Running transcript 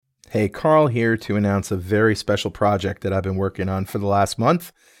Hey, Carl here to announce a very special project that I've been working on for the last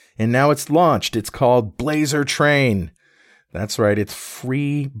month, and now it's launched. It's called Blazor Train. That's right, it's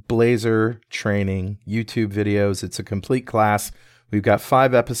free Blazor training, YouTube videos. It's a complete class. We've got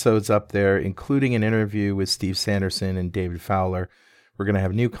 5 episodes up there, including an interview with Steve Sanderson and David Fowler. We're going to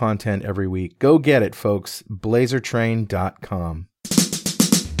have new content every week. Go get it, folks. blazortrain.com.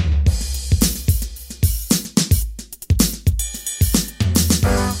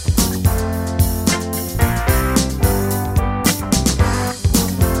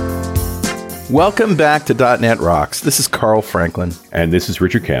 Welcome back to .NET Rocks. This is Carl Franklin. And this is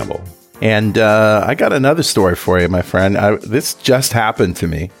Richard Campbell. And I got another story for you, my friend. This just happened to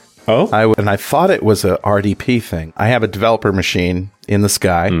me. Oh? I thought it was a RDP thing. I have a developer machine in the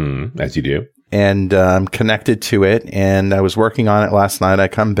sky. As you do. And I'm connected to it. And I was working on it last night. I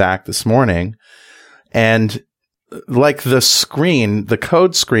come back this morning. And like the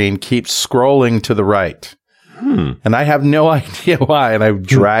code screen keeps scrolling to the right. And I have no idea why. And I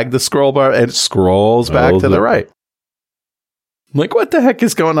drag the scroll bar and it scrolls back to the right. I'm like, what the heck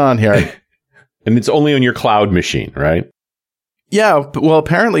is going on here? And it's only on your cloud machine, right? Yeah. Well,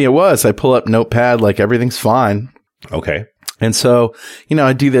 apparently it was. I pull up Notepad, like everything's fine. Okay. And so,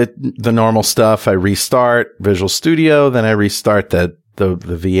 I do the normal stuff. I restart Visual Studio, then I restart the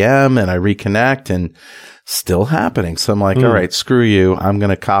VM and I reconnect and still happening. So I'm like, all right, screw you. I'm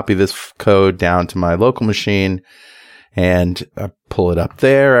going to copy this code down to my local machine and pull it up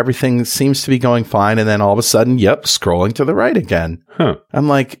there. Everything seems to be going fine. And then all of a sudden, scrolling to the right again. I'm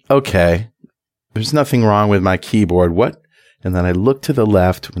like, okay, there's nothing wrong with my keyboard. What? And then I look to the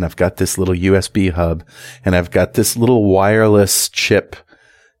left and I've got this little USB hub and I've got this little wireless chip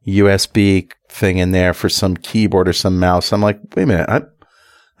USB thing in there for some keyboard or some mouse. I'm like, wait a minute.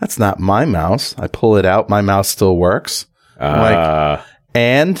 That's not my mouse. I pull it out. My mouse still works.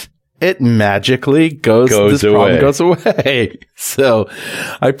 And it magically goes away. So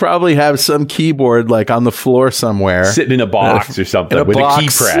I probably have some keyboard like on the floor somewhere. Sitting in a box or something with a key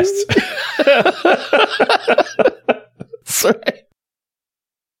pressed. That's right.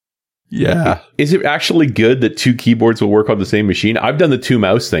 Yeah. Is it actually good that 2 keyboards will work on the same machine? I've done the 2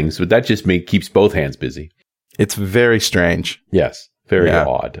 mouse things, but that just keeps both hands busy. It's very strange. Yes. Very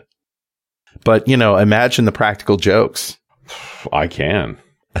odd. But, imagine the practical jokes. I can.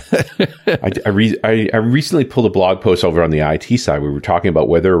 I recently pulled a blog post over on the IT side. We were talking about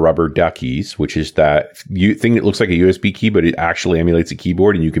whether rubber duckies, which is that thing that looks like a USB key, but it actually emulates a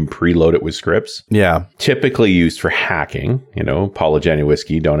keyboard and you can preload it with scripts. Yeah. Typically used for hacking. Paula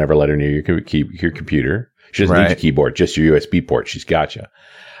Januszewski, don't ever let her near your computer. She doesn't need a keyboard, just your USB port. She's got you.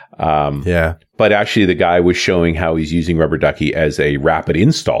 But actually the guy was showing how he's using Rubber Ducky as a rapid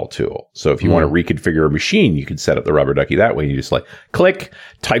install tool. So if you want to reconfigure a machine, you can set up the Rubber Ducky that way. You just click,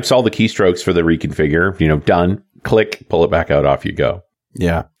 types all the keystrokes for the reconfigure, done, click, pull it back out, off you go.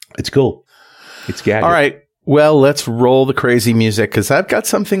 Yeah. It's cool. It's gadget. All right. Well, let's roll the crazy music because I've got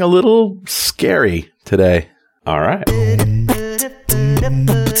something a little scary today. All right.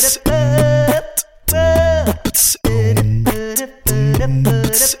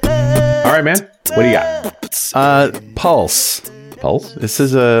 All right, man. What do you got? Pulse. Pulse? This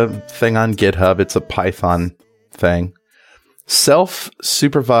is a thing on GitHub. It's a Python thing.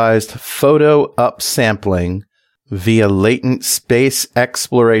 Self-supervised photo upsampling via latent space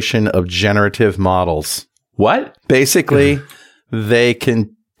exploration of generative models. What? Basically, they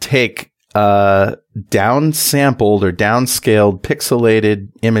can take downsampled or downscaled pixelated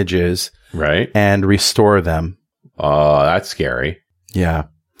images, right, and restore them. Oh, that's scary. Yeah.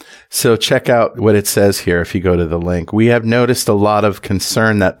 So check out what it says here if you go to the link. We have noticed a lot of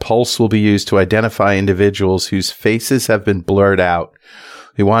concern that Pulse will be used to identify individuals whose faces have been blurred out.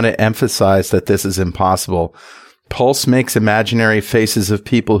 We want to emphasize that this is impossible. Pulse makes imaginary faces of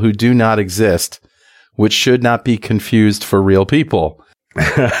people who do not exist, which should not be confused for real people.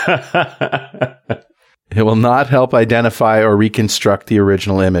 It will not help identify or reconstruct the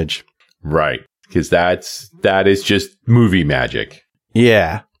original image. Right. Because that is just movie magic.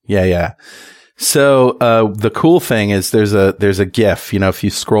 Yeah. So the cool thing is there's a GIF. If you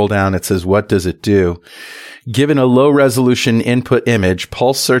scroll down, it says, "What does it do?" Given a low resolution input image,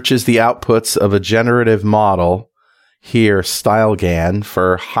 Pulse searches the outputs of a generative model, here StyleGAN,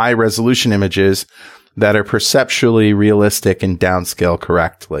 for high resolution images that are perceptually realistic and downscale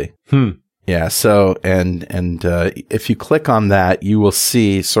correctly. Yeah. So and if you click on that, you will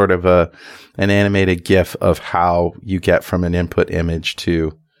see sort of an animated GIF of how you get from an input image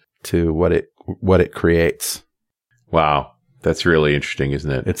to what it creates. Wow. That's really interesting,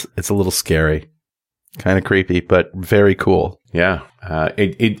 isn't it? It's a little scary, kind of creepy, but very cool. Yeah.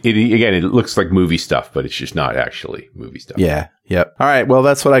 It looks like movie stuff, but it's just not actually movie stuff. Yeah. Yep. All right. Well,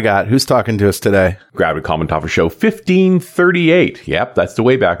 that's what I got. Who's talking to us today? Grab a comment off of show 1538. Yep. That's the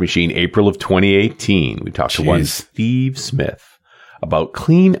Wayback Machine, April of 2018. We talked to one Steve Smith about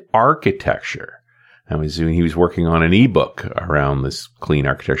clean architecture. He was working on an ebook around this clean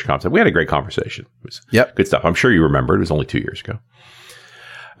architecture concept. We had a great conversation. It was good stuff. I'm sure you remember. It was only 2 years ago.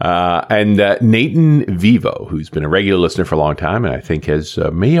 And Nathan Vivo, who's been a regular listener for a long time, and I think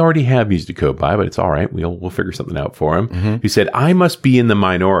may already have Music to Code by, but it's all right. We'll figure something out for him. Mm-hmm. He said, I must be in the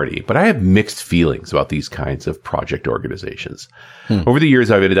minority, but I have mixed feelings about these kinds of project organizations. Over the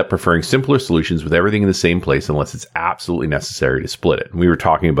years, I've ended up preferring simpler solutions with everything in the same place unless it's absolutely necessary to split it. And we were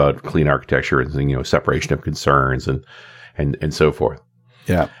talking about clean architecture and separation of concerns and so forth.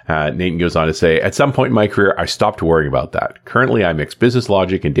 Yeah. Nathan goes on to say, at some point in my career, I stopped worrying about that. Currently, I mix business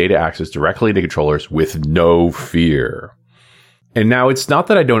logic and data access directly into controllers with no fear. And now it's not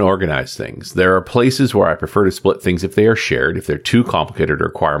that I don't organize things. There are places where I prefer to split things if they are shared, if they're too complicated or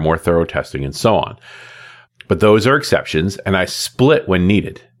require more thorough testing and so on. But those are exceptions, and I split when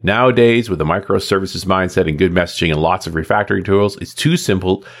needed. Nowadays, with a microservices mindset and good messaging and lots of refactoring tools, it's too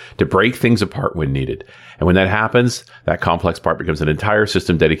simple to break things apart when needed. And when that happens, that complex part becomes an entire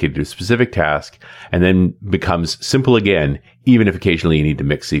system dedicated to a specific task and then becomes simple again, even if occasionally you need to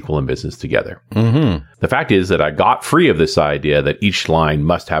mix SQL and business together. Mm-hmm. The fact is that I got free of this idea that each line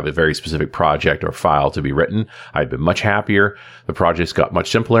must have a very specific project or file to be written. I've been much happier. The projects got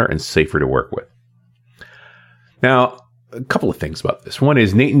much simpler and safer to work with. Now, a couple of things about this. One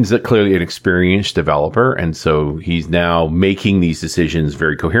is Nathan's clearly an experienced developer, and so he's now making these decisions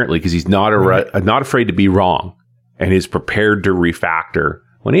very coherently because he's not afraid to be wrong and is prepared to refactor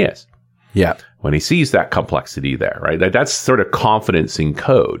when he is. Yeah. When he sees that complexity there, right? That's sort of confidence in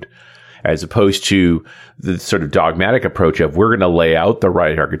code as opposed to the sort of dogmatic approach of we're going to lay out the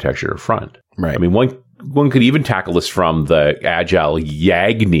right architecture up front. Right. I mean, one could even tackle this from the agile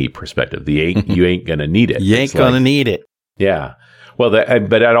Yagni perspective. You ain't going to need it. You ain't going to need it. Yeah. Well, but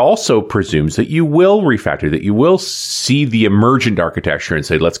that also presumes that you will refactor, that you will see the emergent architecture and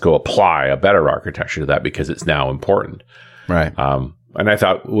say, let's go apply a better architecture to that because it's now important. Right. And I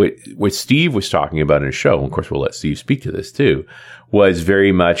thought what Steve was talking about in his show, and of course we'll let Steve speak to this too, was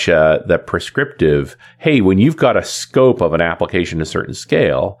very much the prescriptive, hey, when you've got a scope of an application to a certain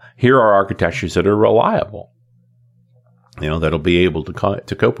scale, here are architectures that are reliable, that'll be able to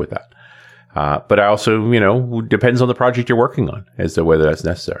cope with that. But I also, depends on the project you're working on as to whether that's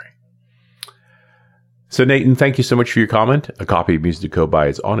necessary. So, Nathan, thank you so much for your comment. A copy of Music to Code By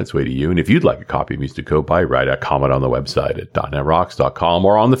is on its way to you. And if you'd like a copy of Music to Code By, write a comment on the website at .netrocks.com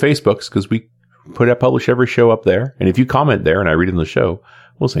or on the Facebooks because we publish every show up there. And if you comment there and I read it in the show,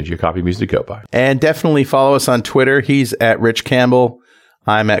 we'll send you a copy of Music to Code By. And definitely follow us on Twitter. He's at Rich Campbell.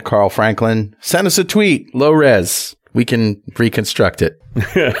 I'm at Carl Franklin. Send us a tweet, low res. We can reconstruct it.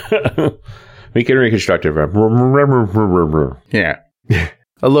 We can reconstruct it. Yeah.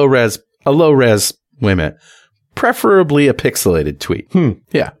 A low res women. Preferably a pixelated tweet.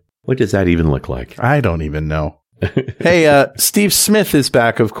 Yeah. What does that even look like? I don't even know. Hey, Steve Smith is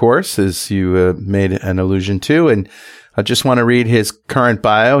back, of course, as you made an allusion to. And I just want to read his current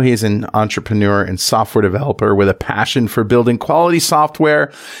bio. He's an entrepreneur and software developer with a passion for building quality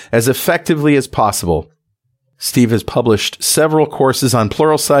software as effectively as possible. Steve has published several courses on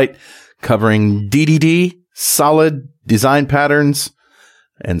Pluralsight covering DDD, solid design patterns,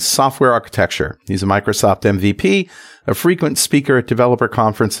 and software architecture. He's a Microsoft MVP, a frequent speaker at developer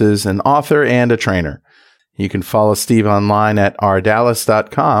conferences, an author, and a trainer. You can follow Steve online at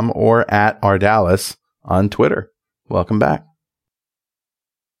rdallas.com or at rdallas on Twitter. Welcome back.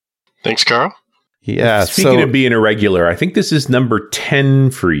 Thanks, Carl. Yeah. Speaking of being a regular, I think this is number 10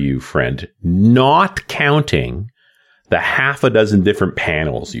 for you, friend, not counting the half a dozen different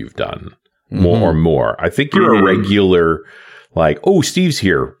panels you've done, more. I think you're a regular, like, oh, Steve's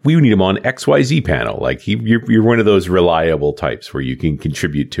here. We need him on XYZ panel. Like you're one of those reliable types where you can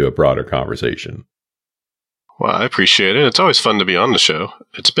contribute to a broader conversation. Well, I appreciate it. It's always fun to be on the show.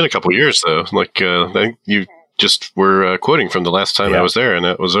 It's been a couple years, though. Like, I think you just were quoting from the last time I was there, and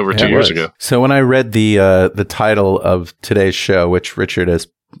that was over 2 years ago. So when I read the title of today's show, which Richard has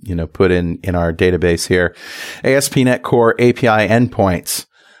put in our database here, ASP.NET Core API Endpoints,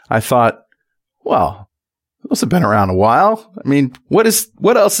 I thought, well, those have been around a while. I mean, what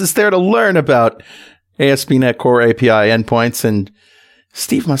else is there to learn about ASP.NET Core API Endpoints? And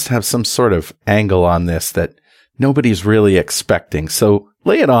Steve must have some sort of angle on this that nobody's really expecting. So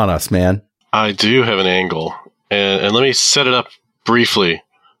lay it on us, man. I do have an angle. And let me set it up briefly.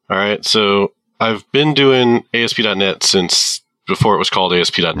 All right. So I've been doing ASP.NET since before it was called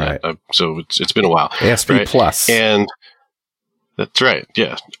ASP.NET. Right. So it's been a while. ASP right? Plus. And that's right.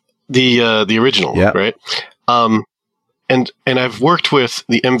 Yeah. The original, right? And I've worked with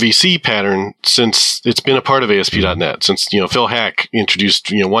the MVC pattern since it's been a part of ASP.NET, since, Phil Hack introduced,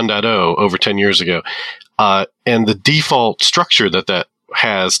 1.0 over 10 years ago. And the default structure that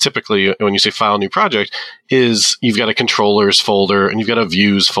has typically when you say file new project is you've got a controllers folder and you've got a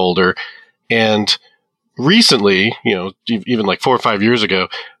views folder. And recently, even like 4 or 5 years ago,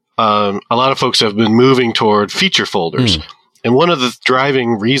 a lot of folks have been moving toward feature folders. And one of the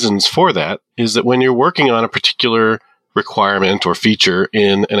driving reasons for that is that when you're working on a particular requirement or feature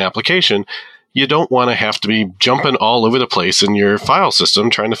in an application, you don't want to have to be jumping all over the place in your file system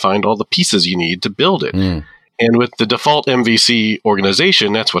trying to find all the pieces you need to build it. And with the default MVC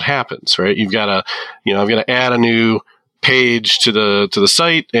organization, that's what happens, right? You've got to, I've got to add a new page to the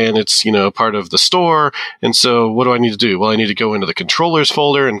site, and it's part of the store. And so what do I need to do? Well, I need to go into the controllers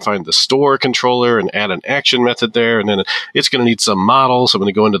folder and find the store controller and add an action method there, and then it's going to need some models. So I'm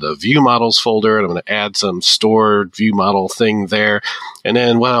going to go into the view models folder and I'm going to add some store view model thing there. And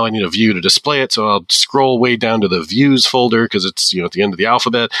then, I need a view to display it, so I'll scroll way down to the views folder because it's at the end of the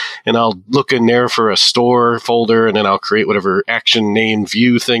alphabet, and I'll look in there for a store folder, and then I'll create whatever action name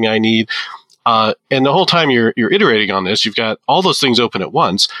view thing I need. And the whole time you're iterating on this, you've got all those things open at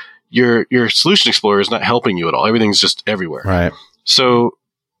once. Your Solution Explorer is not helping you at all. Everything's just everywhere. Right. So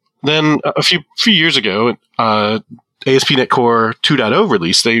then a few years ago, ASP.NET Core 2.0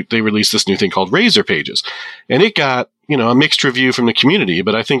 release, they released this new thing called Razor Pages, and it got a mixed review from the community,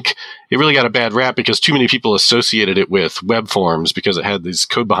 but I think it really got a bad rap because too many people associated it with web forms because it had this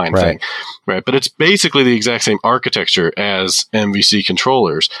code behind thing, right? But it's basically the exact same architecture as MVC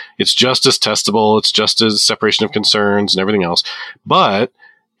controllers. It's just as testable. It's just as separation of concerns and everything else, but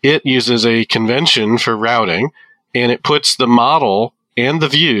it uses a convention for routing, and it puts the model and the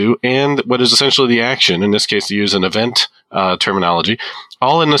view and what is essentially the action, in this case, to use an event terminology,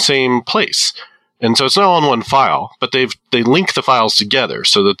 all in the same place. And so it's not all in one file, but they link the files together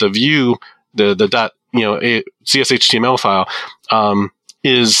so that the view, the CSHTML file,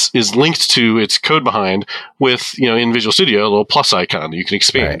 is linked to its code behind with, in Visual Studio, a little plus icon that you can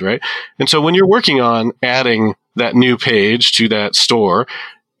expand, right? And so when you're working on adding that new page to that store,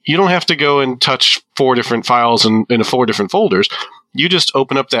 you don't have to go and touch 4 different files in 4 different folders. You just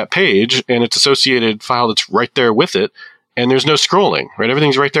open up that page and its associated file that's right there with it, and there's no scrolling, right?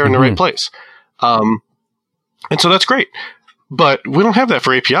 Everything's right there in the right place. And so that's great, but we don't have that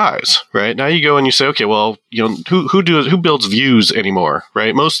for APIs, right? Now you go and you say, okay, well, who builds views anymore,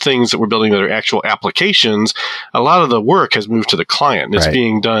 right? Most things that we're building that are actual applications, a lot of the work has moved to the client. It's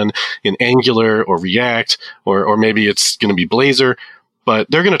being done in Angular or React, or maybe it's going to be Blazor, but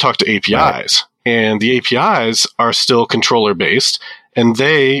they're going to talk to APIs, and the APIs are still controller based, and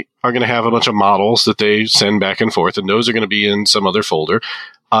they are going to have a bunch of models that they send back and forth, and those are going to be in some other folder.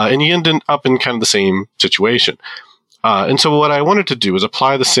 And you end up in kind of the same situation. And so what I wanted to do is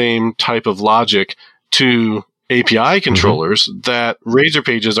apply the same type of logic to API controllers that Razor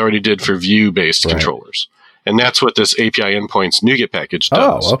Pages already did for view-based controllers. And that's what this API Endpoints NuGet package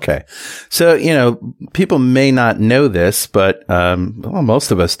does. Oh, okay. So, people may not know this, but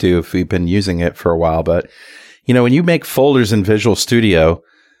most of us do if we've been using it for a while. But, when you make folders in Visual Studio,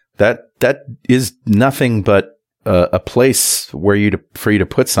 that is nothing but a place for you to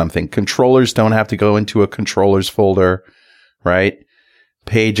put something. Controllers don't have to go into a controllers folder, right?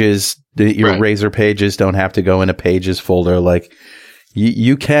 Pages, your Razor Pages don't have to go in a pages folder. Like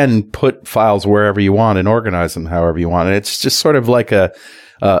you can put files wherever you want and organize them however you want. And it's just sort of like a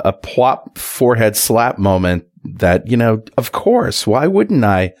plop forehead slap moment that, of course, why wouldn't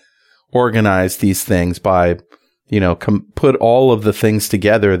I organize these things by, put all of the things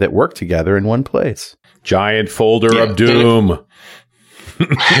together that work together in one place. Giant folder of doom.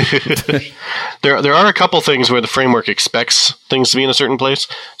 There are a couple things where the framework expects things to be in a certain place.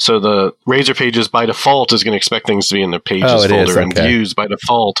 So the Razor Pages by default is going to expect things to be in the pages folder, and views by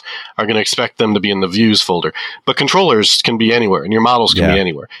default are going to expect them to be in the views folder. But controllers can be anywhere, and your models can be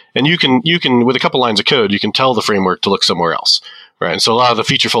anywhere. And you can with a couple lines of code, you can tell the framework to look somewhere else. Right. And so a lot of the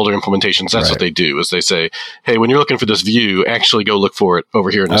feature folder implementations, that's what they do, is they say, hey, when you're looking for this view, actually go look for it over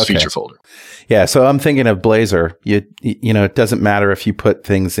here in this feature folder. Yeah. So I'm thinking of Blazor. It doesn't matter if you put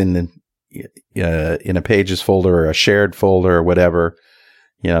things in a pages folder or a shared folder or whatever,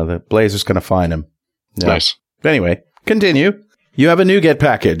 the Blazor's going to find them. Yeah. Nice. But anyway, continue. You have a NuGet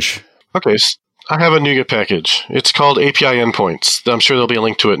package. Okay. I have a NuGet package. It's called API Endpoints. I'm sure there'll be a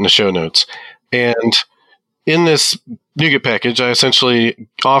link to it in the show notes. And in this NuGet package, I essentially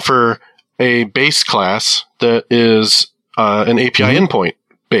offer a base class that is an API endpoint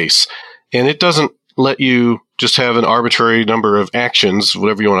base. And it doesn't let you just have an arbitrary number of actions,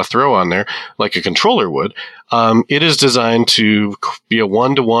 whatever you want to throw on there, like a controller would. It is designed to be a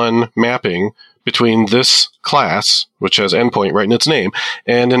one-to-one mapping between this class, which has endpoint right in its name,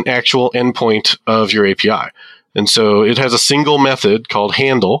 and an actual endpoint of your API. And so it has a single method called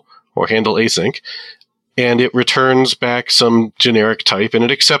handle, or handle async, and it returns back some generic type, and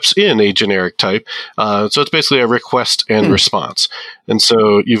it accepts in a generic type. So it's basically a request and response. And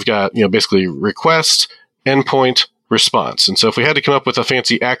so you've got, basically request, endpoint, response. And so if we had to come up with a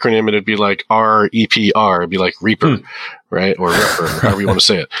fancy acronym, it'd be like REPR. It'd be like Reaper, right? Or Reaper, however you want to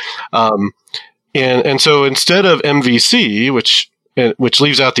say it. And so instead of MVC, which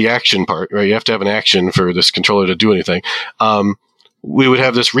leaves out the action part, right? You have to have an action for this controller to do anything. We would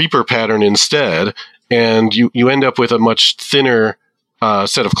have this Reaper pattern instead, and you end up with a much thinner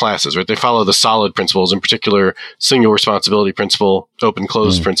set of classes, right? They follow the solid principles, in particular, single responsibility principle, open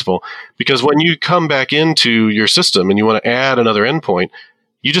close principle. Because when you come back into your system and you want to add another endpoint,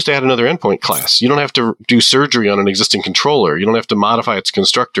 you just add another endpoint class. You don't have to do surgery on an existing controller. You don't have to modify its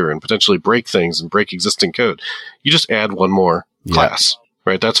constructor and potentially break things and break existing code. You just add one more class,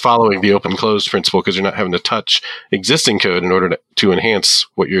 right? That's following the open close principle because you're not having to touch existing code in order to enhance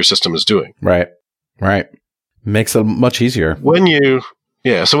what your system is doing. Right. Makes it much easier.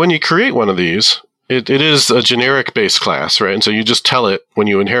 So when you create one of these, it is a generic base class, right? And so you just tell it when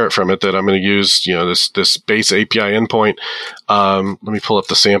you inherit from it that I'm going to use, this base API endpoint. Let me pull up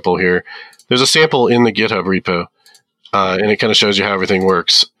the sample here. There's a sample in the GitHub repo, and it kind of shows you how everything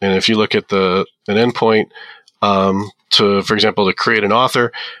works. And if you look at an endpoint, for example, to create an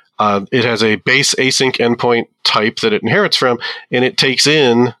author, it has a base async endpoint type that it inherits from, and it takes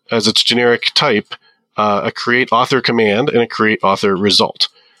in as its generic type a create author command and a create author result.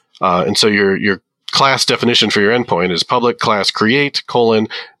 And so your class definition for your endpoint is public class create :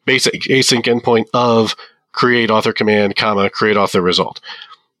 basic async endpoint of create author command, create author result.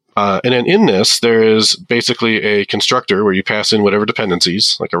 And then in this, there is basically a constructor where you pass in whatever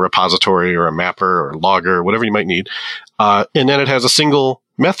dependencies, like a repository or a mapper or logger, or whatever you might need. And then it has a single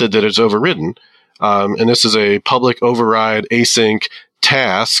method that is overridden. And this is a public override async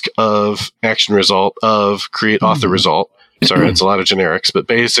task of action result of create author result. Sorry, it's a lot of generics, but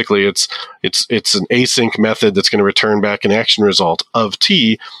basically it's an async method that's going to return back an action result of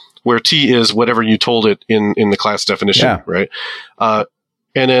T, where T is whatever you told it in the class definition, right?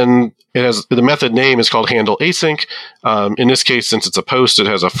 And then it has the method name is called handle async. In this case, since it's a post, it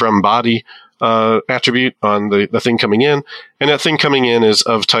has a from body attribute on the thing coming in, and that thing coming in is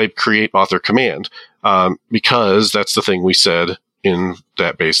of type create author command, because that's the thing we said in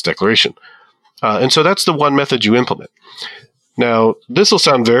that base declaration. And so that's the one method you implement. Now, this will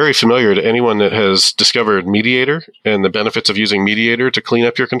sound very familiar to anyone that has discovered Mediator and the benefits of using Mediator to clean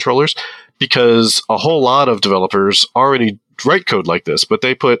up your controllers, because a whole lot of developers already write code like this, but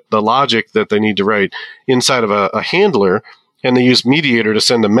they put the logic that they need to write inside of a handler, and they use Mediator to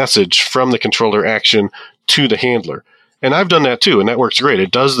send a message from the controller action to the handler. And I've done that too, and that works great.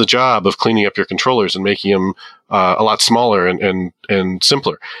 It does the job of cleaning up your controllers and making them a lot smaller and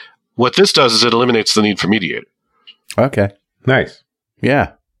simpler. What this does is it eliminates the need for Mediator. Okay. Nice.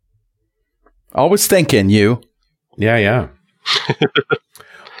 Yeah. Always thinking, you. Yeah.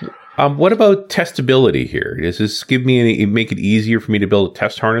 What about testability here? Does this make it easier for me to build a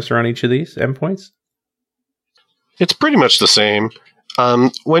test harness around each of these endpoints? It's pretty much the same.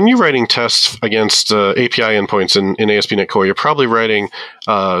 When you're writing tests against API endpoints in ASP.NET Core, you're probably writing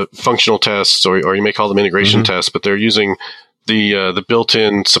functional tests, or you may call them integration tests, but they're using the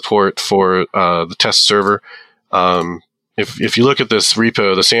built-in support for the test server. If you look at this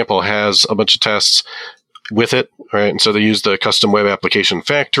repo, the sample has a bunch of tests with it, right? And so they use the custom web application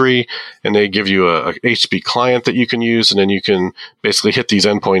factory, and they give you a HTTP client that you can use, and then you can basically hit these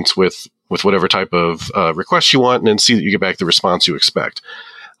endpoints with whatever type of request you want, and then see that you get back the response you expect.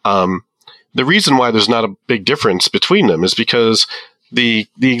 The reason why there's not a big difference between them is because the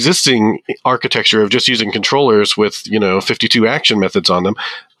existing architecture of just using controllers with 52 action methods on them,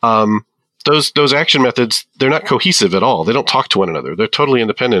 those action methods, they're not cohesive at all. They don't talk to one another. They're totally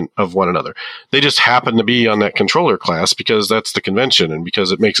independent of one another. They just happen to be on that controller class because that's the convention, and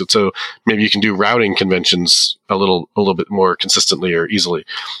because it makes it so maybe you can do routing conventions a little bit more consistently or easily.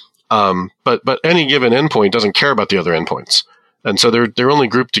 But any given endpoint doesn't care about the other endpoints. And so they're only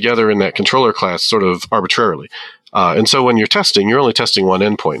grouped together in that controller class sort of arbitrarily. And so when you're testing, you're only testing one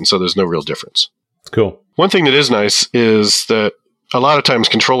endpoint, and so there's no real difference. Cool. One thing that is nice is that a lot of times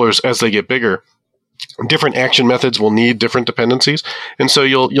controllers, as they get bigger, different action methods will need different dependencies. And so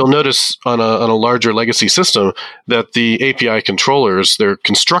you'll notice on a larger legacy system that the API controllers, their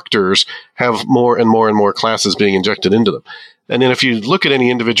constructors, have more and more and more classes being injected into them. And then if you look at any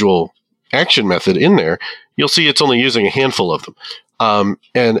individual action method in there, you'll see it's only using a handful of them.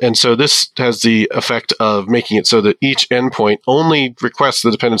 And so this has the effect of making it so that each endpoint only requests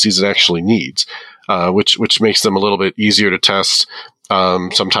the dependencies it actually needs, which makes them a little bit easier to test.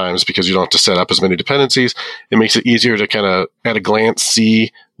 Sometimes because you don't have to set up as many dependencies. It makes it easier to kind of at a glance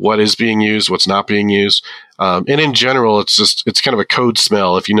see what is being used, what's not being used. And in general, it's kind of a code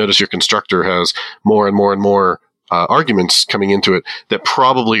smell. If you notice your constructor has more and more and more arguments coming into it, that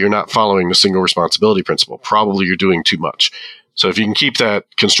probably you're not following the single responsibility principle. Probably you're doing too much. So if you can keep that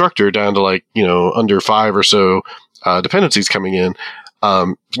constructor down to under 5 or so dependencies coming in,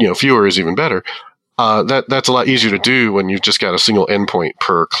 fewer is even better. That's a lot easier to do when you've just got a single endpoint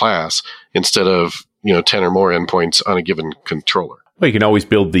per class instead of 10 or more endpoints on a given controller. Well, you can always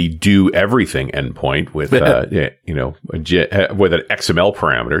build the do everything endpoint with with an XML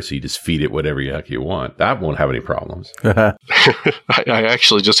parameter, so you just feed it whatever you want. That won't have any problems. I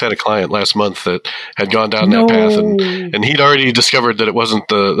actually just had a client last month that had gone down that path, and he'd already discovered that it wasn't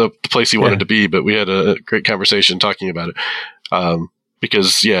the place he wanted to be. But we had a great conversation talking about it.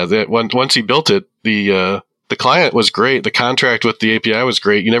 Because once he built it, the client was great. The contract with the API was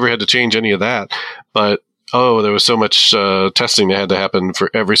great. You never had to change any of that. But there was so much testing that had to happen for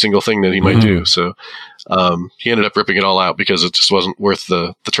every single thing that he might do. So he ended up ripping it all out because it just wasn't worth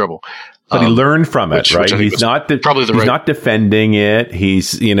the trouble. But he learned from it, right? He's not not defending it.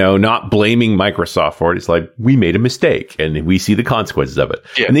 He's not blaming Microsoft for it. It's like, we made a mistake and we see the consequences of it.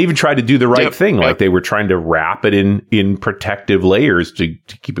 Yeah. And they even tried to do the right thing, like they were trying to wrap it in protective layers to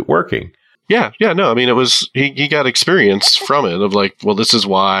keep it working. Yeah, no, I mean, it was he got experience from it of like, well, this is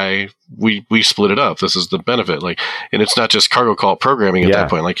why we split it up. This is the benefit, and it's not just cargo cult programming at that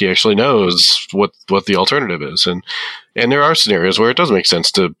point. Like, he actually knows what the alternative is, and there are scenarios where it does make sense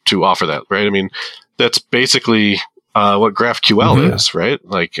to offer that, right? I mean, that's basically what GraphQL is, right?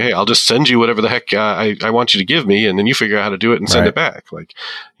 Like, hey, I'll just send you whatever the heck I want you to give me, and then you figure out how to do it and send it back. Like,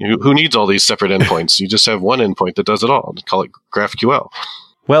 who needs all these separate endpoints? You just have one endpoint that does it all. Call it GraphQL.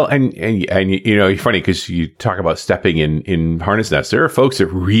 Well, and it's funny because you talk about stepping in harness nest. There are folks that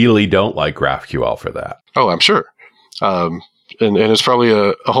really don't like GraphQL for that. Oh, I'm sure. And it's probably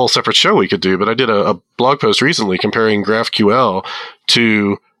a whole separate show we could do. But I did a blog post recently comparing GraphQL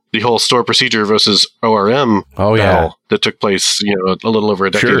to the whole store procedure versus ORM battle that took place, a little over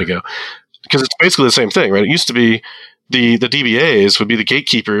a decade ago. Because it's basically the same thing, right? It used to be the DBAs would be the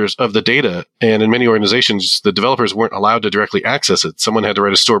gatekeepers of the data. And in many organizations, the developers weren't allowed to directly access it. Someone had to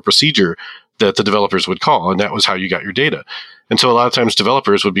write a store procedure that the developers would call, and that was how you got your data. And so a lot of times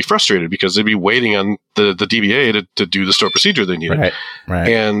developers would be frustrated because they'd be waiting on the DBA to do the store procedure they needed. Right.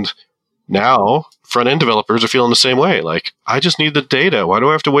 And now front-end developers are feeling the same way. Like, I just need the data. Why do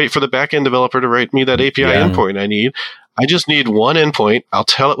I have to wait for the back-end developer to write me that API endpoint I need? I just need one endpoint. I'll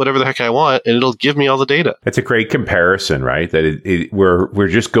tell it whatever the heck I want, and it'll give me all the data. It's a great comparison, right? That we're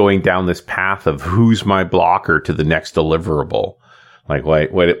just going down this path of who's my blocker to the next deliverable. Like,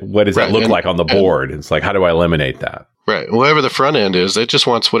 what does that look like on the board? It's like, how do I eliminate that? Right. Whatever the front end is, it just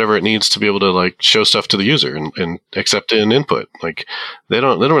wants whatever it needs to be able to show stuff to the user and accept an input. Like, they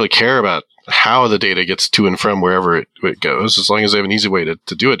don't really care about how the data gets to and from wherever it goes. As long as they have an easy way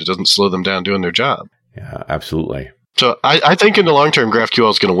to do it, it doesn't slow them down doing their job. Yeah, absolutely. So I think in the long term, GraphQL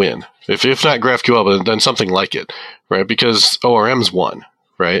is going to win. If not GraphQL, then something like it, right? Because ORM's won,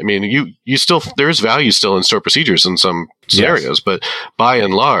 right? I mean, you still, there's value still in store procedures in some scenarios, but by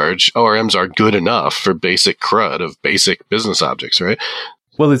and large, ORMs are good enough for basic CRUD of basic business objects, right?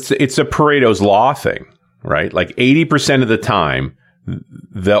 Well, it's a Pareto's law thing, right? Like 80% of the time,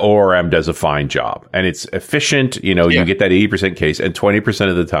 the ORM does a fine job and it's efficient. You get that 80% case, and 20%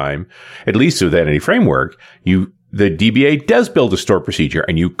 of the time, at least with any framework, the DBA does build a store procedure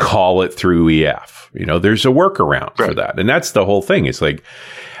and you call it through EF. There's a workaround for that. And that's the whole thing. It's like,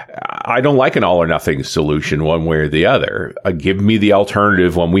 I don't like an all or nothing solution one way or the other. Give me the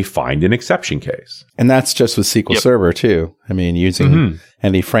alternative when we find an exception case. And that's just with SQL Server too. I mean, using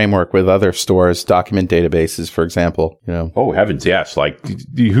any framework with other stores, document databases, for example. Oh, heavens, yes. Like,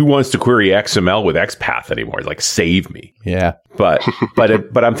 who wants to query XML with XPath anymore? Like, save me. Yeah. But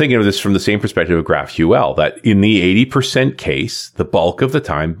I'm thinking of this from the same perspective of GraphQL, that in the 80% case, the bulk of the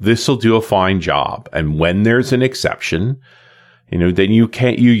time, this will do a fine job. And when there's an exception, then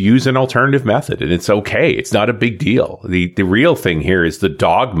you use an alternative method, and it's okay. It's not a big deal. The real thing here is the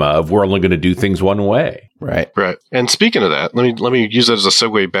dogma of we're only going to do things one way. Right. And speaking of that, let me use that as a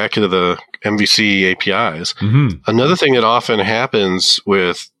segue back into the MVC APIs. Mm-hmm. Another thing that often happens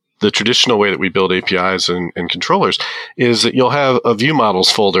with the traditional way that we build APIs and controllers is that you'll have a view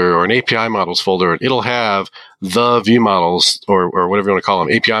models folder or an API models folder, and it'll have the view models or whatever you want to call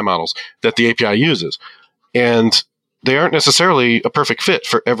them, API models that the API uses. And they aren't necessarily a perfect fit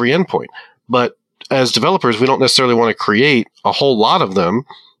for every endpoint. But as developers, we don't necessarily want to create a whole lot of them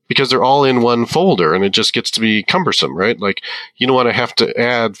because they're all in one folder and it just gets to be cumbersome, right? Like you don't want to have to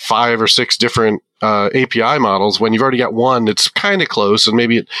add 5 or 6 different API models when you've already got one that's kind of close and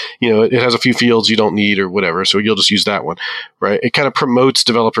maybe it has a few fields you don't need or whatever. So you'll just use that one, right? It kind of promotes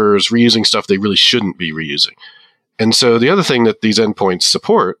developers reusing stuff they really shouldn't be reusing. And so the other thing that these endpoints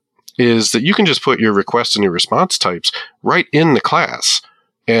support is that you can just put your request and your response types right in the class.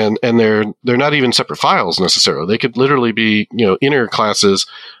 And they're not even separate files necessarily. They could literally be, inner classes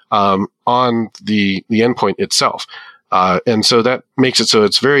on the endpoint itself. And so that makes it so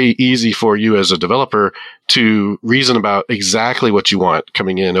it's very easy for you as a developer to reason about exactly what you want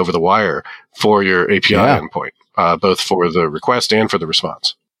coming in over the wire for your API endpoint, both for the request and for the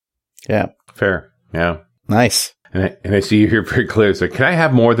response. Yeah. Fair. Yeah. Nice. And I see you here pretty clear. So can I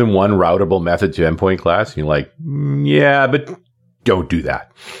have more than one routable method to endpoint class? And you're like, yeah, but don't do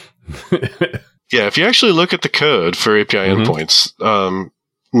that. Yeah. If you actually look at the code for API endpoints,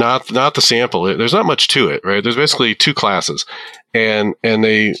 not the sample, there's not much to it, right? There's basically 2 classes and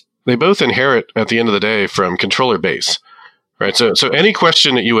they both inherit at the end of the day from controller base. Right. So any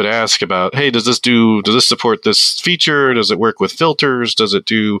question that you would ask about, hey, does this support this feature? Does it work with filters? Does it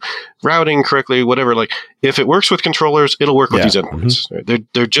do routing correctly? Whatever. Like if it works with controllers, it'll work with these endpoints. Mm-hmm. Right?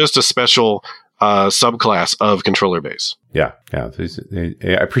 They're just a special subclass of controller base. Yeah. I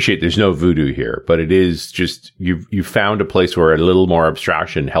appreciate there's no voodoo here, but it is just you found a place where a little more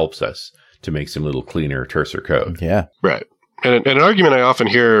abstraction helps us to make some little cleaner, terser code. Yeah. Right. And an argument I often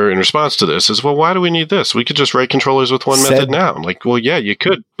hear in response to this is, well, why do we need this? We could just write controllers with one method now. I'm like, well, yeah, you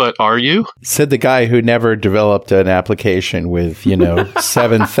could, but are you? Said the guy who never developed an application with,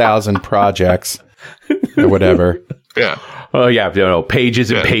 7,000 projects or whatever. Yeah. Oh, yeah. Pages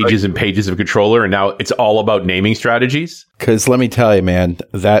and pages and pages of controller. And now it's all about naming strategies. Because let me tell you, man,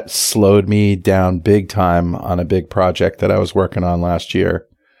 that slowed me down big time on a big project that I was working on last year.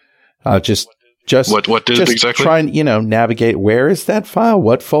 What did it exactly? Try and, navigate where is that file?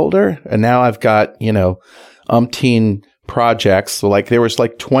 What folder? And now I've got, umpteen projects. So there was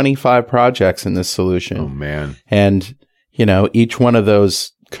 25 projects in this solution. Oh, man. And, each one of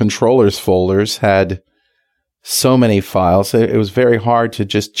those controllers folders had so many files. It was very hard to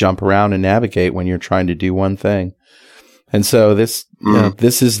just jump around and navigate when you're trying to do one thing. And so this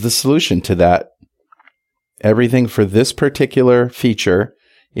is the solution to that. Everything for this particular feature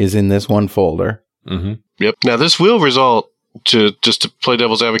is in this one folder. Mm-hmm. Yep. Now, this will result to play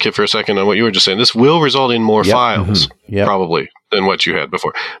devil's advocate for a second on what you were just saying. This will result in more files, probably, than what you had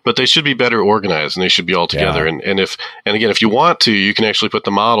before. But they should be better organized and they should be all together. Yeah. And again, if you want to, you can actually put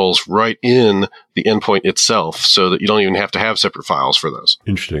the models right in the endpoint itself so that you don't even have to have separate files for those.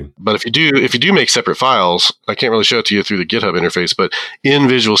 Interesting. But if you do make separate files, I can't really show it to you through the GitHub interface, but in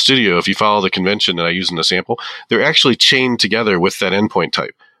Visual Studio, if you follow the convention that I use in the sample, they're actually chained together with that endpoint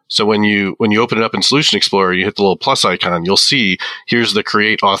type. So when you open it up in Solution Explorer, you hit the little plus icon, you'll see here's the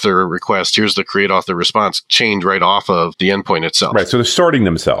create author request, here's the create author response chained right off of the endpoint itself. Right. So they're sorting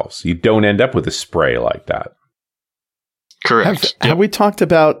themselves. You don't end up with a spray like that. Correct. Have we talked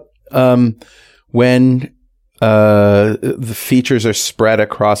about when the features are spread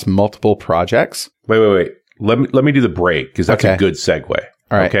across multiple projects? Wait. Let me do the break because that's a good segue.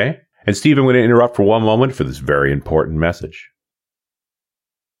 All right. Okay. And Steve, I'm going to interrupt for one moment for this very important message.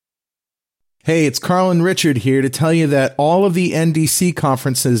 Hey, it's Carl and Richard here to tell you that all of the NDC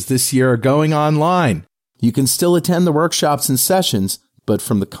conferences this year are going online. You can still attend the workshops and sessions, but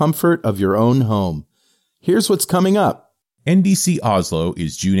from the comfort of your own home. Here's what's coming up. NDC Oslo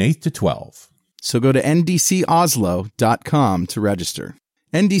is June 8th to 12th. So go to ndcoslo.com to register.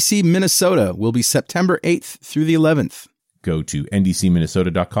 NDC Minnesota will be September 8th through the 11th. Go to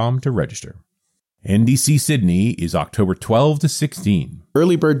ndcminnesota.com to register. NDC Sydney is October 12 to 16.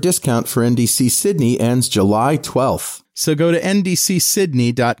 Early bird discount for NDC Sydney ends July 12th. So go to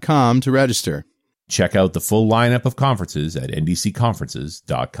ndcsydney.com to register. Check out the full lineup of conferences at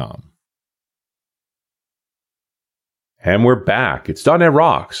ndcconferences.com. And we're back. It's .NET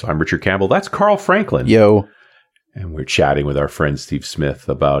Rocks. I'm Richard Campbell. That's Carl Franklin. Yo. And we're chatting with our friend Steve Smith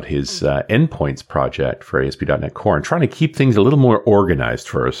about his endpoints project for ASP.NET Core and trying to keep things a little more organized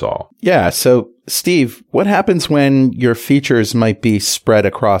for us all. Yeah. So, Steve, what happens when your features might be spread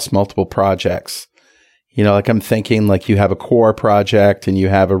across multiple projects? You know, like I'm thinking like you have a core project and you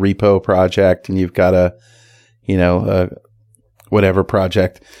have a repo project and you've got a whatever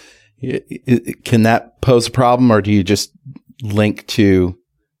project. Can that pose a problem, or do you just link to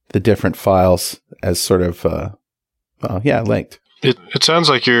the different files as sort of, linked? It sounds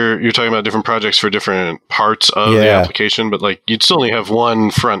like you're talking about different projects for different parts of the application, but like you'd still only have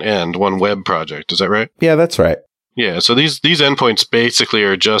one front end, one web project. Is that right? Yeah, that's right. Yeah. So these endpoints basically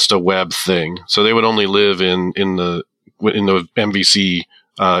are just a web thing. So they would only live in the MVC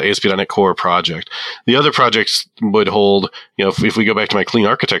ASP.NET Core project. The other projects would hold, if we go back to my clean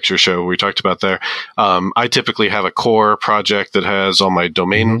architecture show we talked about there, I typically have a core project that has all my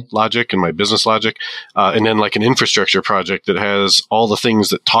domain logic and my business logic, and then like an infrastructure project that has all the things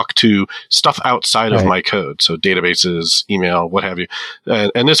that talk to stuff outside of my code. So databases, email, what have you.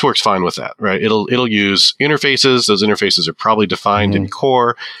 And this works fine with that, right? It'll use interfaces. Those interfaces are probably defined in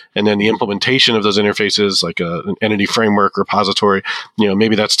core, and then the implementation of those interfaces, like an entity framework repository,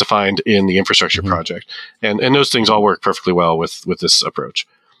 maybe that's defined in the infrastructure project. And those things all work perfectly well with this approach.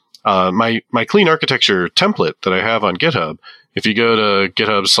 My clean architecture template that I have on GitHub, if you go to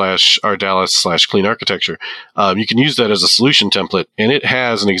github/rdallas/clean architecture, you can use that as a solution template, and it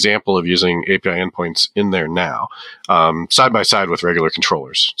has an example of using API endpoints in there now, side by side with regular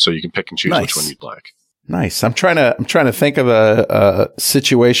controllers. So you can pick and choose which one you'd like. Nice. I'm trying to think of a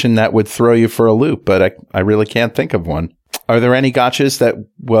situation that would throw you for a loop, but I really can't think of one. Are there any gotchas that,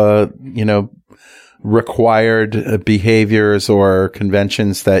 required behaviors or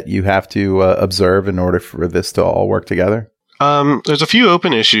conventions that you have to observe in order for this to all work together? There's a few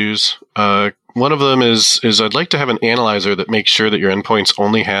open issues. One of them is I'd like to have an analyzer that makes sure that your endpoints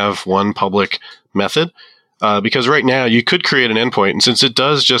only have one public method. Because right now you could create an endpoint, and since it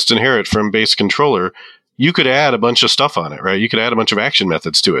does just inherit from base controller, you could add a bunch of stuff on it, right? You could add a bunch of action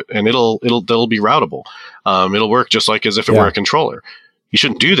methods to it, and they'll be routable. It'll work just like as if it were a controller. You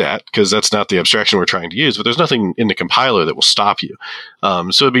shouldn't do that because that's not the abstraction we're trying to use, but there's nothing in the compiler that will stop you.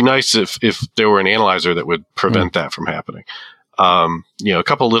 So it'd be nice if there were an analyzer that would prevent that from happening. A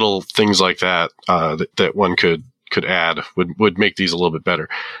couple little things like that, that one could add would make these a little bit better.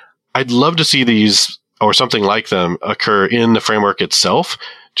 I'd love to see these or something like them occur in the framework itself,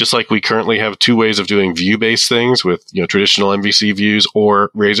 just like we currently have two ways of doing view-based things with traditional MVC views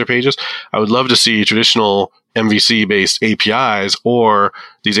or Razor pages. I would love to see traditional MVC-based APIs or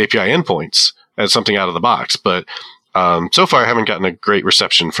these API endpoints as something out of the box. But so far, I haven't gotten a great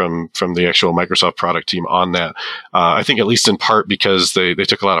reception from the actual Microsoft product team on that. I think at least in part because they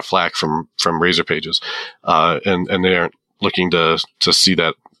took a lot of flack from Razor pages, and they aren't looking to see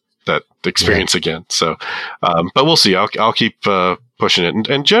that experience again. So, but we'll see. I'll keep pushing it.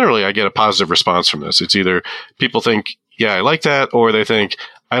 And generally, I get a positive response from this. It's either people think, yeah, I like that, or they think,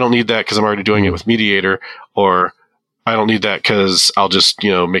 I don't need that because I'm already doing it with Mediator, or I don't need that because I'll just,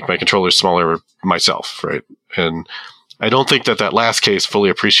 make my controllers smaller myself, right? And I don't think that last case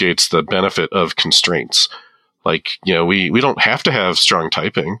fully appreciates the benefit of constraints. Like, we don't have to have strong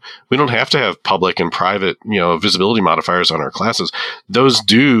typing. We don't have to have public and private, visibility modifiers on our classes. Those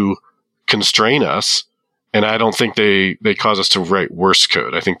do constrain us. And I don't think they cause us to write worse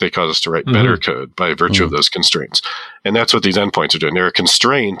code. I think they cause us to write better code by virtue of those constraints. And that's what these endpoints are doing. They're a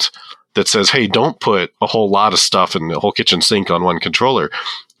constraint that says, hey, don't put a whole lot of stuff in the whole kitchen sink on one controller.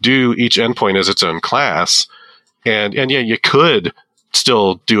 Do each endpoint as its own class. And yeah, you could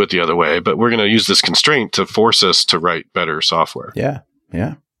still do it the other way, but we're going to use this constraint to force us to write better software. Yeah.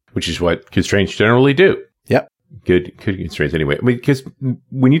 Yeah. Which is what constraints generally do. Yep. Good constraints anyway. I mean, because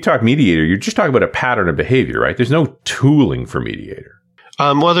when you talk Mediator, you're just talking about a pattern of behavior, right? There's no tooling for Mediator.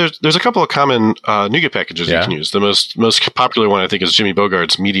 Well, there's a couple of common NuGet packages you can use. The most popular one, I think, is Jimmy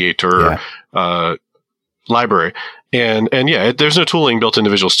Bogart's Mediator library. And yeah, there's no tooling built into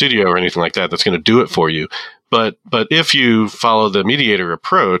Visual Studio or anything like that that's going to do it for you. But if you follow the Mediator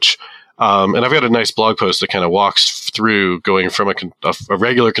approach, and I've got a nice blog post that kind of walks through going from a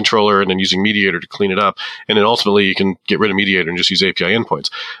regular controller and then using Mediator to clean it up. And then ultimately you can get rid of Mediator and just use API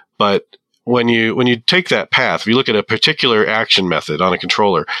endpoints. But when you take that path, if you look at a particular action method on a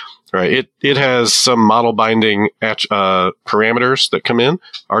controller, right, it has some model binding parameters that come in,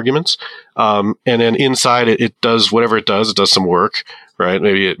 arguments. And then inside it does whatever it does some work. Right?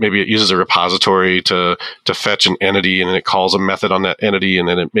 Maybe it uses a repository to fetch an entity, and then it calls a method on that entity, and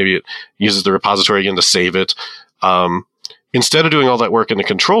then maybe it uses the repository again to save it. Instead of doing all that work in the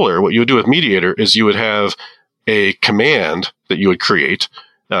controller, what you would do with Mediator is you would have a command that you would create,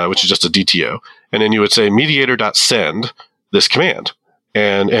 which is just a DTO. And then you would say mediator.send this command.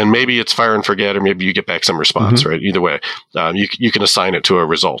 And maybe it's fire and forget, or maybe you get back some response, right? Either way, you can assign it to a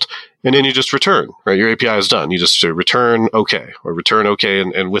result. And then you just return, right? Your API is done. You just say return OK, or return OK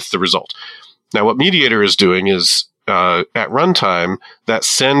and with the result. Now, what Mediator is doing is at runtime, that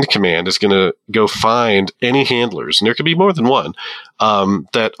send command is going to go find any handlers, and there could be more than one,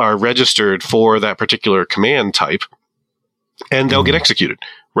 that are registered for that particular command type, and they'll get executed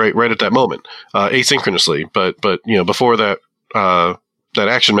right at that moment, asynchronously. But before that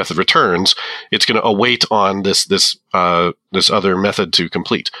action method returns, it's going to await on this other method to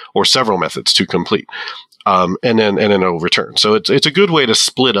complete, or several methods to complete, and then it'll return. So it's a good way to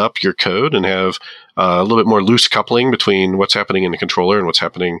split up your code and have a little bit more loose coupling between what's happening in the controller and what's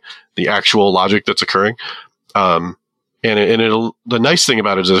happening, the actual logic that's occurring. The nice thing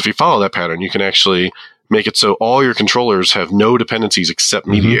about it is if you follow that pattern, you can actually make it so all your controllers have no dependencies except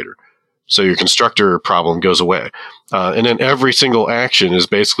Mediator. So your constructor problem goes away. And then every single action is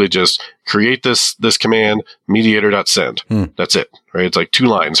basically just create this command, mediator.send. That's it, right? It's like 2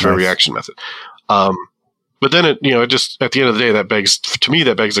 lines for every action method. But then it just at the end of the day, that begs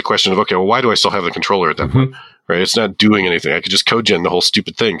the question of, okay, well, why do I still have the controller at that point? Right? It's not doing anything. I could just code gen the whole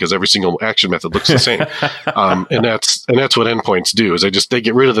stupid thing because every single action method looks the same. And that's what endpoints do, is they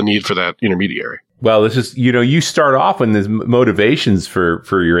get rid of the need for that intermediary. Well, this is, you start off when the motivations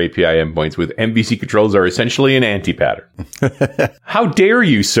for your API endpoints with MVC controls are essentially an anti-pattern. How dare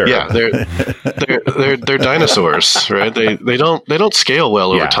you, sir? Yeah, they're dinosaurs, right? They don't scale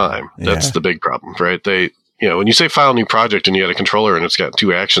well over time. That's the big problem, right? When you say file new project and you had a controller and it's got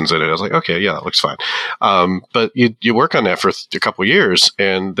 2 actions in it, I was like, okay, yeah, that looks fine. But you work on that for a couple of years,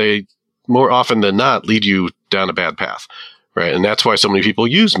 and they more often than not lead you down a bad path. Right. And that's why so many people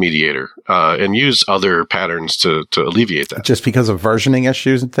use Mediator and use other patterns to alleviate that. Just because of versioning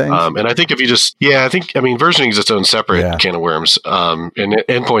issues and things? And I think if you versioning is its own separate can of worms. And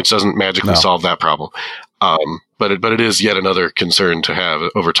endpoints doesn't magically solve that problem. But it is yet another concern to have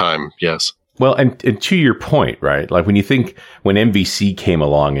over time. Yes. Well, and to your point, right? Like when MVC came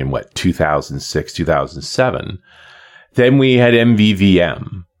along in 2006, 2007, then we had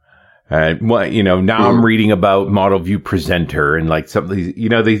MVVM. Now I'm reading about Model View Presenter and like something,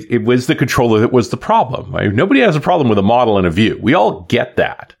 it was the controller that was the problem. Right? Nobody has a problem with a model and a view. We all get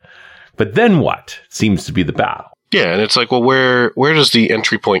that. But then what seems to be the battle? Yeah. And it's like, well, where does the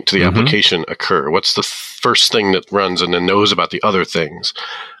entry point to the application occur? What's the first thing that runs and then knows about the other things?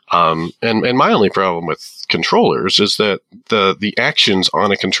 And my only problem with controllers is that the actions on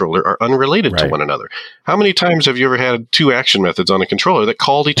a controller are unrelated to one another. How many times have you ever had 2 action methods on a controller that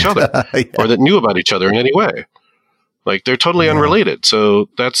called each other or that knew about each other in any way? Like, they're totally unrelated. So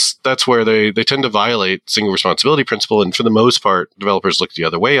that's where they tend to violate single responsibility principle. And for the most part, developers look the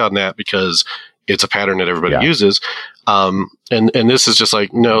other way on that because it's a pattern that everybody uses. And this is just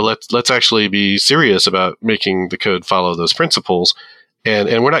like, no, let's actually be serious about making the code follow those principles.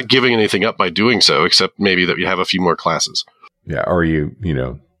 And we're not giving anything up by doing so, except maybe that you have a few more classes. Yeah. Or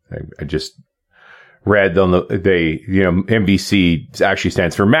I just read on MVC actually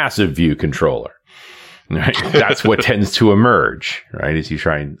stands for Massive View Controller. Right? That's what tends to emerge, right? As you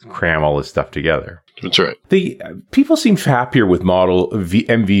try and cram all this stuff together. That's right. People seem happier with model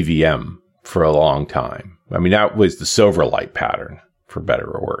MVVM for a long time. I mean, that was the Silverlight pattern, for better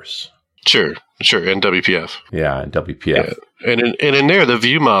or worse. Sure. And WPF. Yeah, and WPF. Yeah. And in there, the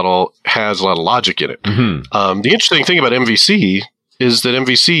view model has a lot of logic in it. The interesting thing about MVC is that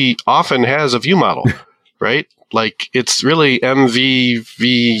MVC often has a view model, right? Like, it's really MVVM,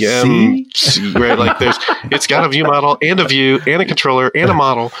 right? Like, it's got a view model and a view and a controller and a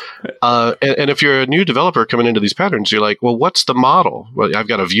model. And if you're a new developer coming into these patterns, you're like, well, what's the model? Well, I've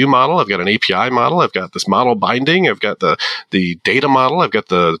got a view model. I've got an API model. I've got this model binding. I've got the data model. I've got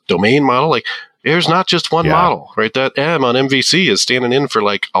the domain model. Like, there's not just one model, right? That M on MVC is standing in for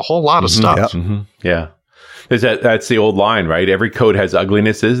like a whole lot of stuff. Yeah. That's the old line, right? Every code has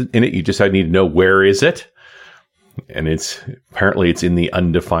ugliness in it. You just need to know where is it. And apparently it's in the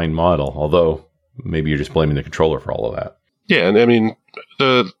undefined model, although maybe you're just blaming the controller for all of that. Yeah, and I mean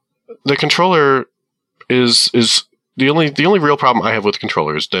the controller is the only real problem I have with the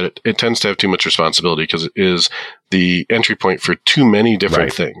controller is that it tends to have too much responsibility because it is the entry point for too many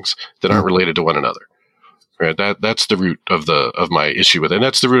different things that aren't related to one another. Right? That's the root of my issue with it. And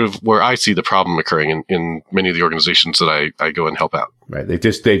that's the root of where I see the problem occurring in many of the organizations that I go and help out. Right.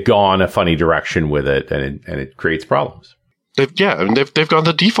 They've gone a funny direction with it and it creates problems. They've gone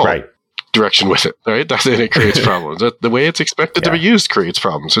the default direction with it, right? Then it creates problems. The way it's expected to be used creates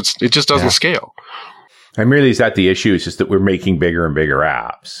problems. It just doesn't scale. And really, is that the issue? It's just that we're making bigger and bigger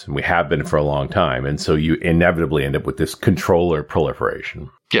apps, and we have been for a long time. And so you inevitably end up with this controller proliferation.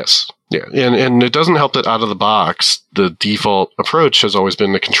 Yes. Yeah. And it doesn't help that out of the box, the default approach has always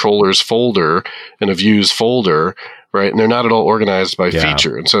been the controllers folder and a views folder, right? And they're not at all organized by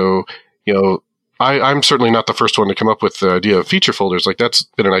feature. And so, I'm certainly not the first one to come up with the idea of feature folders. Like, that's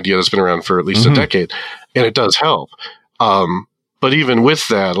been an idea that's been around for at least a decade, and it does help. But even with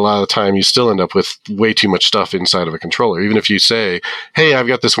that, a lot of the time you still end up with way too much stuff inside of a controller. Even if you say, hey, I've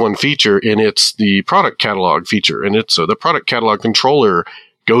got this one feature and it's the product catalog feature, and it's the product catalog controller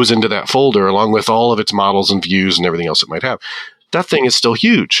goes into that folder along with all of its models and views and everything else it might have. That thing is still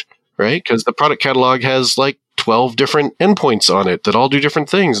huge, right? Because the product catalog has like 12 different endpoints on it that all do different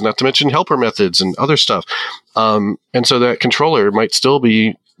things, not to mention helper methods and other stuff. And so that controller might still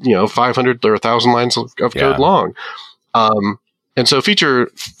be, 500 or 1,000 lines of code long. And so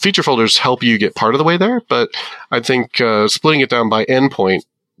feature folders help you get part of the way there, but I think splitting it down by endpoint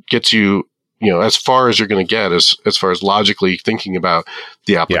gets you, as far as you're going to get as far as logically thinking about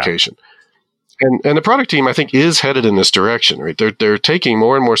the application. And the product team, I think, is headed in this direction, right? They're taking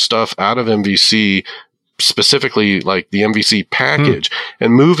more and more stuff out of MVC, specifically like the MVC package,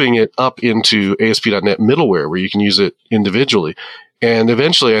 and moving it up into ASP.NET middleware where you can use it individually. And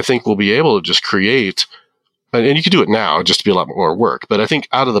eventually, I think we'll be able to just create, and you can do it now, just to be a lot more work. But I think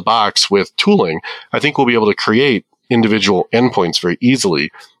out of the box with tooling, I think we'll be able to create individual endpoints very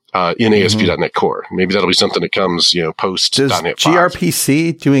easily in ASP.NET Core. Maybe that'll be something that comes, post Does .NET 5.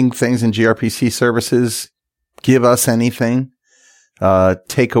 gRPC, doing things in gRPC services, give us anything?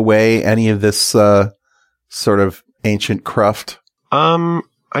 Take away any of this sort of ancient cruft? I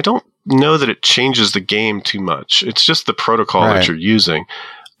don't know that it changes the game too much. It's just the protocol that you're using.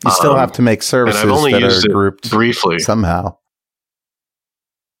 You still have to make services that are grouped briefly somehow.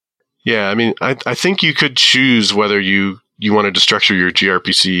 Yeah, I mean, I think you could choose whether you wanted to structure your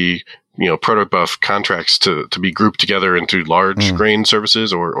gRPC, protobuf contracts to be grouped together into large grained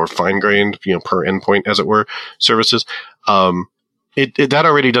services or fine grained, per endpoint, as it were, services. That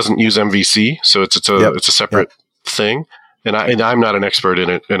already doesn't use MVC, so it's a separate thing. And I'm not an expert in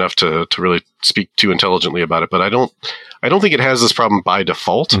it enough to really speak too intelligently about it, but I don't think it has this problem by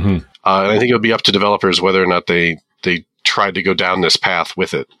default. And I think it would be up to developers whether or not they tried to go down this path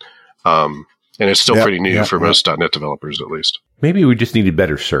with it. And it's still pretty new for most .NET developers, at least. Maybe we just needed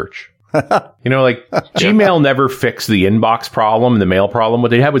better search. Gmail never fixed the inbox problem and the mail problem. What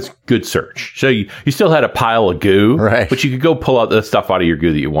they had was good search. So you still had a pile of goo, but you could go pull out the stuff out of your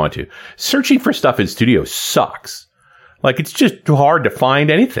goo that you want to. Searching for stuff in Studio sucks. Like, it's just too hard to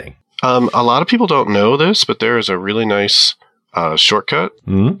find anything. A lot of people don't know this, but there is a really nice shortcut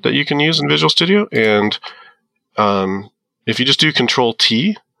that you can use in Visual Studio. And if you just do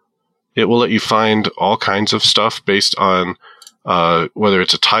Control-T, it will let you find all kinds of stuff based on whether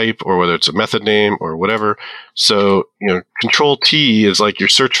it's a type or whether it's a method name or whatever. So, Control-T is like your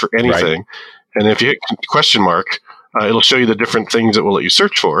search for anything. And if you hit question mark, it'll show you the different things it will let you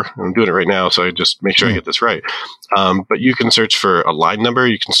search for. I'm doing it right now, so I just make sure I get this right. But you can search for a line number.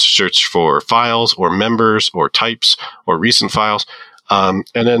 You can search for files or members or types or recent files. And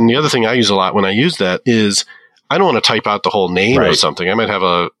then the other thing I use a lot when I use that is I don't want to type out the whole name of something. I might have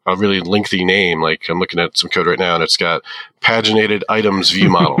a really lengthy name. Like, I'm looking at some code right now and it's got paginated items view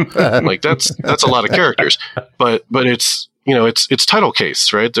model. Like, that's a lot of characters, but it's, it's title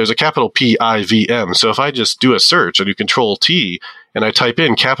case, right? There's a capital PIVM. So if I just do a search, I do Control-T and I type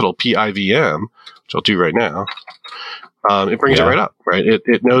in capital PIVM, which I'll do right now, it brings it right up, right?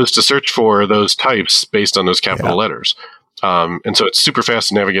 It knows to search for those types based on those capital letters. And so it's super fast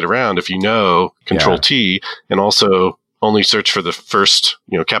to navigate around if you know Control-T and also only search for the first,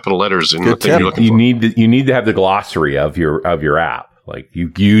 capital letters in the thing you're looking for. You need to have the glossary of your app. Like,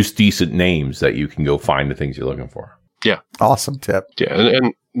 you use decent names that you can go find the things you're looking for. Yeah. Awesome tip. Yeah.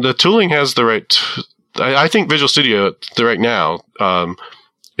 And the tooling has the right, I think Visual Studio right now,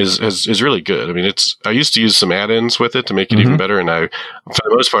 is really good. I mean, I used to use some add-ins with it to make it even better. And for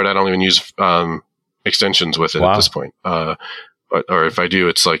the most part, I don't even use, extensions with it at this point. Or if I do,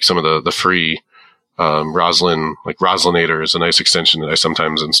 it's like some of the free, Roslyn, like Roslinator is a nice extension that I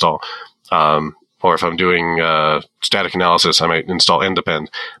sometimes install. Or if I'm doing static analysis, I might install Endepend,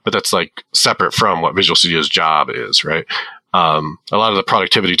 but that's like separate from what Visual Studio's job is, right? A lot of the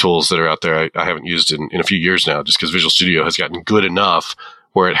productivity tools that are out there, I haven't used in a few years now, just because Visual Studio has gotten good enough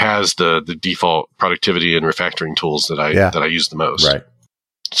where it has the default productivity and refactoring tools that I use the most. Right.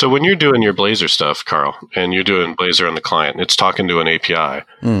 So when you're doing your Blazor stuff, Carl, and you're doing Blazor on the client, and it's talking to an API,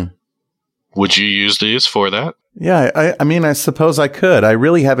 Would you use these for that? Yeah, I mean, I suppose I could. I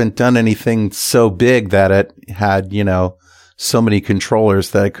really haven't done anything so big that it had, so many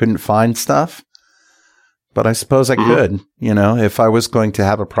controllers that I couldn't find stuff. But I suppose I could, if I was going to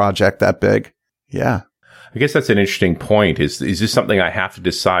have a project that big. Yeah. I guess that's an interesting point. Is this something I have to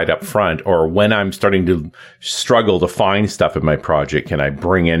decide up front, or when I'm starting to struggle to find stuff in my project, can I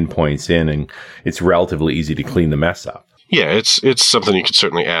bring endpoints in and it's relatively easy to clean the mess up? Yeah, it's something you could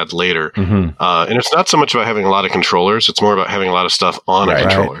certainly add later. And it's not so much about having a lot of controllers. It's more about having a lot of stuff on a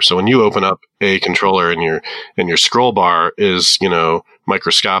controller. Right. So when you open up a controller and your scroll bar is,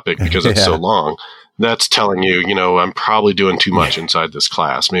 microscopic because it's so long, that's telling you, I'm probably doing too much inside this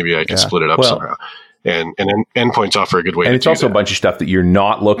class. Maybe I can split it up somehow. And endpoints offer a good way to do that. And it's also a bunch of stuff that you're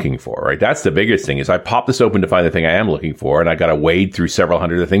not looking for, right? That's the biggest thing is I pop this open to find the thing I am looking for, and I got to wade through several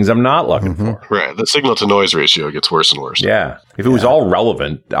hundred of the things I'm not looking for. Right. The signal to noise ratio gets worse and worse. Yeah. If it was all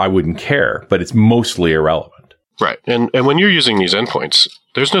relevant, I wouldn't care, but it's mostly irrelevant. Right. And when you're using these endpoints,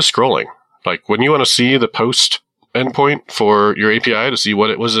 there's no scrolling. Like when you want to see the post endpoint for your API to see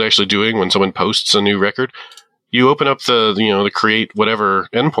what it was actually doing when someone posts a new record, you open up the create whatever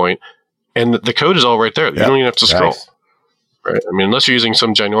endpoint, and the code is all right there. You don't even have to scroll. Nice. Right. I mean, unless you're using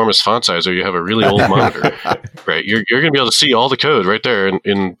some ginormous font size or you have a really old monitor, right? You're going to be able to see all the code right there.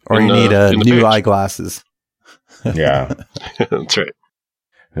 Or you need new eyeglasses. Yeah. That's right.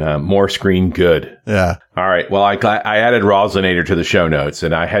 More screen good. Yeah. All right. Well, I added Roslinator to the show notes,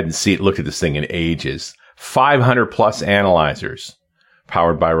 and I hadn't looked at this thing in ages. 500 plus analyzers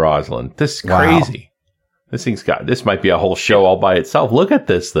powered by Roslyn. This is crazy. This might be a whole show all by itself. Look at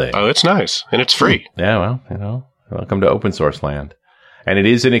this thing. Oh, it's nice. And it's free. Yeah, well, welcome to open source land. And it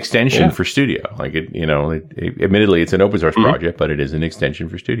is an extension for Studio. Like admittedly, it's an open source project, but it is an extension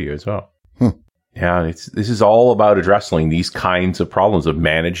for Studio as well. Yeah, this is all about addressing these kinds of problems of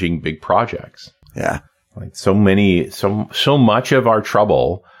managing big projects. Yeah. Like so much of our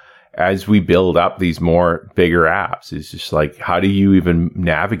trouble as we build up these bigger apps is just like, how do you even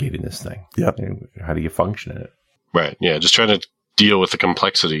navigate in this thing? Yep. How do you function in it? Right. Yeah. Just trying to deal with the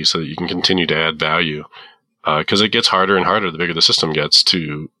complexity so that you can continue to add value. Because it gets harder and harder the bigger the system gets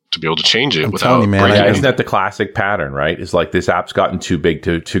to be able to change it without breaking. Isn't that the classic pattern, right? It's like this app's gotten too big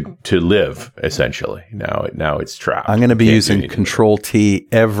to live, essentially. Now it's trapped. I'm going to be using Control T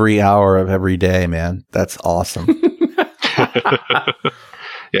every hour of every day, man. That's awesome.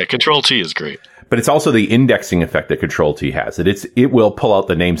 Yeah, Control T is great. But it's also the indexing effect that Control T has. It will pull out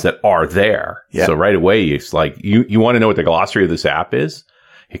the names that are there. Yeah. So right away, it's like, you want to know what the glossary of this app is?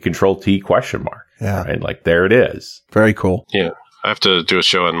 Hit Control T ? Yeah. Right? Like, there it is. Very cool. Yeah. I have to do a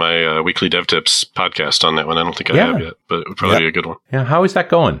show on my weekly Dev Tips podcast on that one. I don't think I have yet, but it would probably be a good one. Yeah. How is that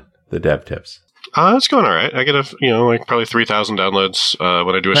going, the Dev Tips? It's going all right. I get probably 3,000 downloads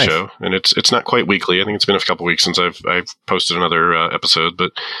when I do a show, and it's not quite weekly. I think it's been a couple weeks since I've posted another episode,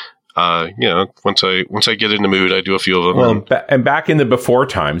 but once I get in the mood, I do a few of them. Well, and back in the before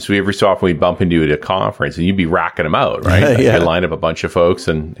times, every so often we bump into at a conference, and you'd be racking them out, right? You line up a bunch of folks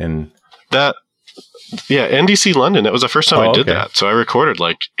and that. Yeah, NDC London. That was the first time I did that. So I recorded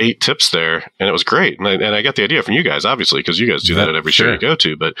like 8 tips there, and it was great. And I got the idea from you guys, obviously, because you guys do that at every show you go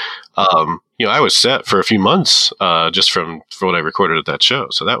to. But I was set for a few months just for what I recorded at that show.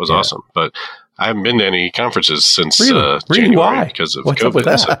 So that was awesome. But I haven't been to any conferences since January. Why? Because of What's COVID. Up with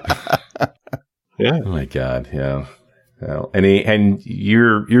that? Yeah. Oh my God. Yeah. Well, and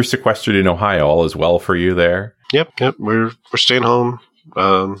you're sequestered in Ohio. All is well for you there. Yep. We're staying home.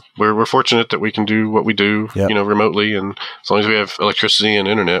 We're fortunate that we can do what we do, remotely, and as long as we have electricity and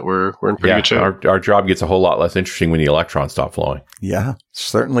internet, we're in pretty good shape. Our job gets a whole lot less interesting when the electrons stop flowing. Yeah,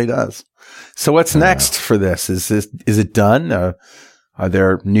 certainly does. So what's next for this? Is it done? Are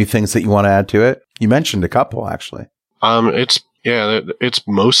there new things that you want to add to it? You mentioned a couple, actually. It's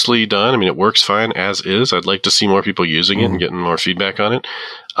mostly done. I mean, it works fine as is. I'd like to see more people using it and getting more feedback on it.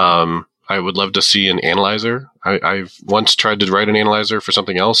 I would love to see an analyzer. I've once tried to write an analyzer for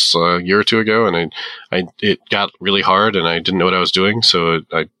something else a year or two ago, and it got really hard, and I didn't know what I was doing, so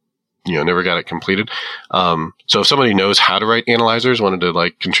I never got it completed. So if somebody knows how to write analyzers, wanted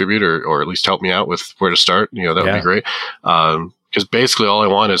to contribute or at least help me out with where to start, that would be great. Because basically all I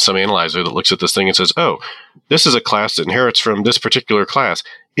want is some analyzer that looks at this thing and says, oh, this is a class that inherits from this particular class.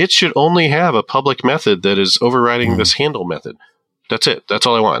 It should only have a public method that is overriding this handle method. That's it. That's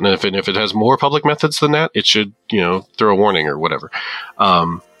all I want. And if it has more public methods than that, it should, throw a warning or whatever.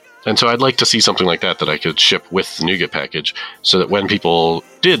 And so I'd like to see something like that I could ship with the NuGet package so that when people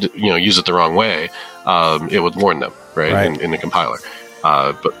did, use it the wrong way, it would warn them, right? In the compiler.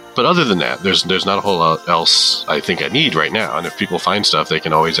 But But other than that, there's not a whole lot else I think I need right now. And if people find stuff, they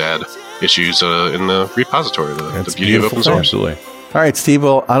can always add issues in the repository. The beauty of open source. Absolutely. All right, Steve.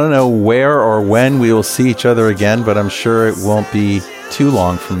 Well, I don't know where or when we will see each other again, but I'm sure it won't be too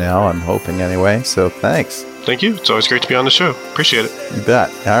long from now. I'm hoping anyway. So thanks. Thank you. It's always great to be on the show. Appreciate it. You bet.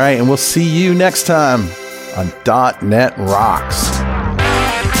 All right, and we'll see you next time on .NET Rocks.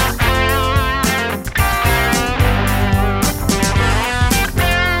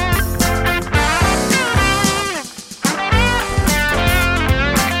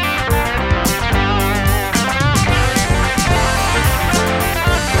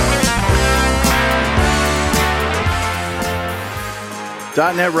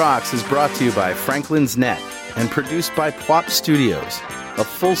 .NET Rocks is brought to you by Franklin's Net and produced by Pwop Studios, a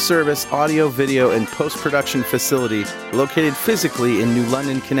full-service audio, video, and post-production facility located physically in New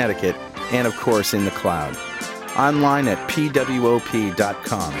London, Connecticut, and of course in the cloud. Online at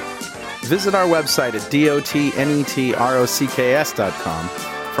pwop.com. Visit our website at dotnetrocks.com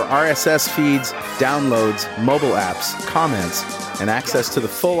for RSS feeds, downloads, mobile apps, comments, and access to the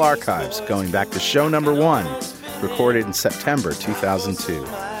full archives going back to show number 1, recorded in September 2002.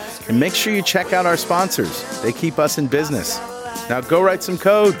 And make sure you check out our sponsors. They keep us in business. Now go write some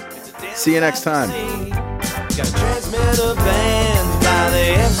code. See you next time.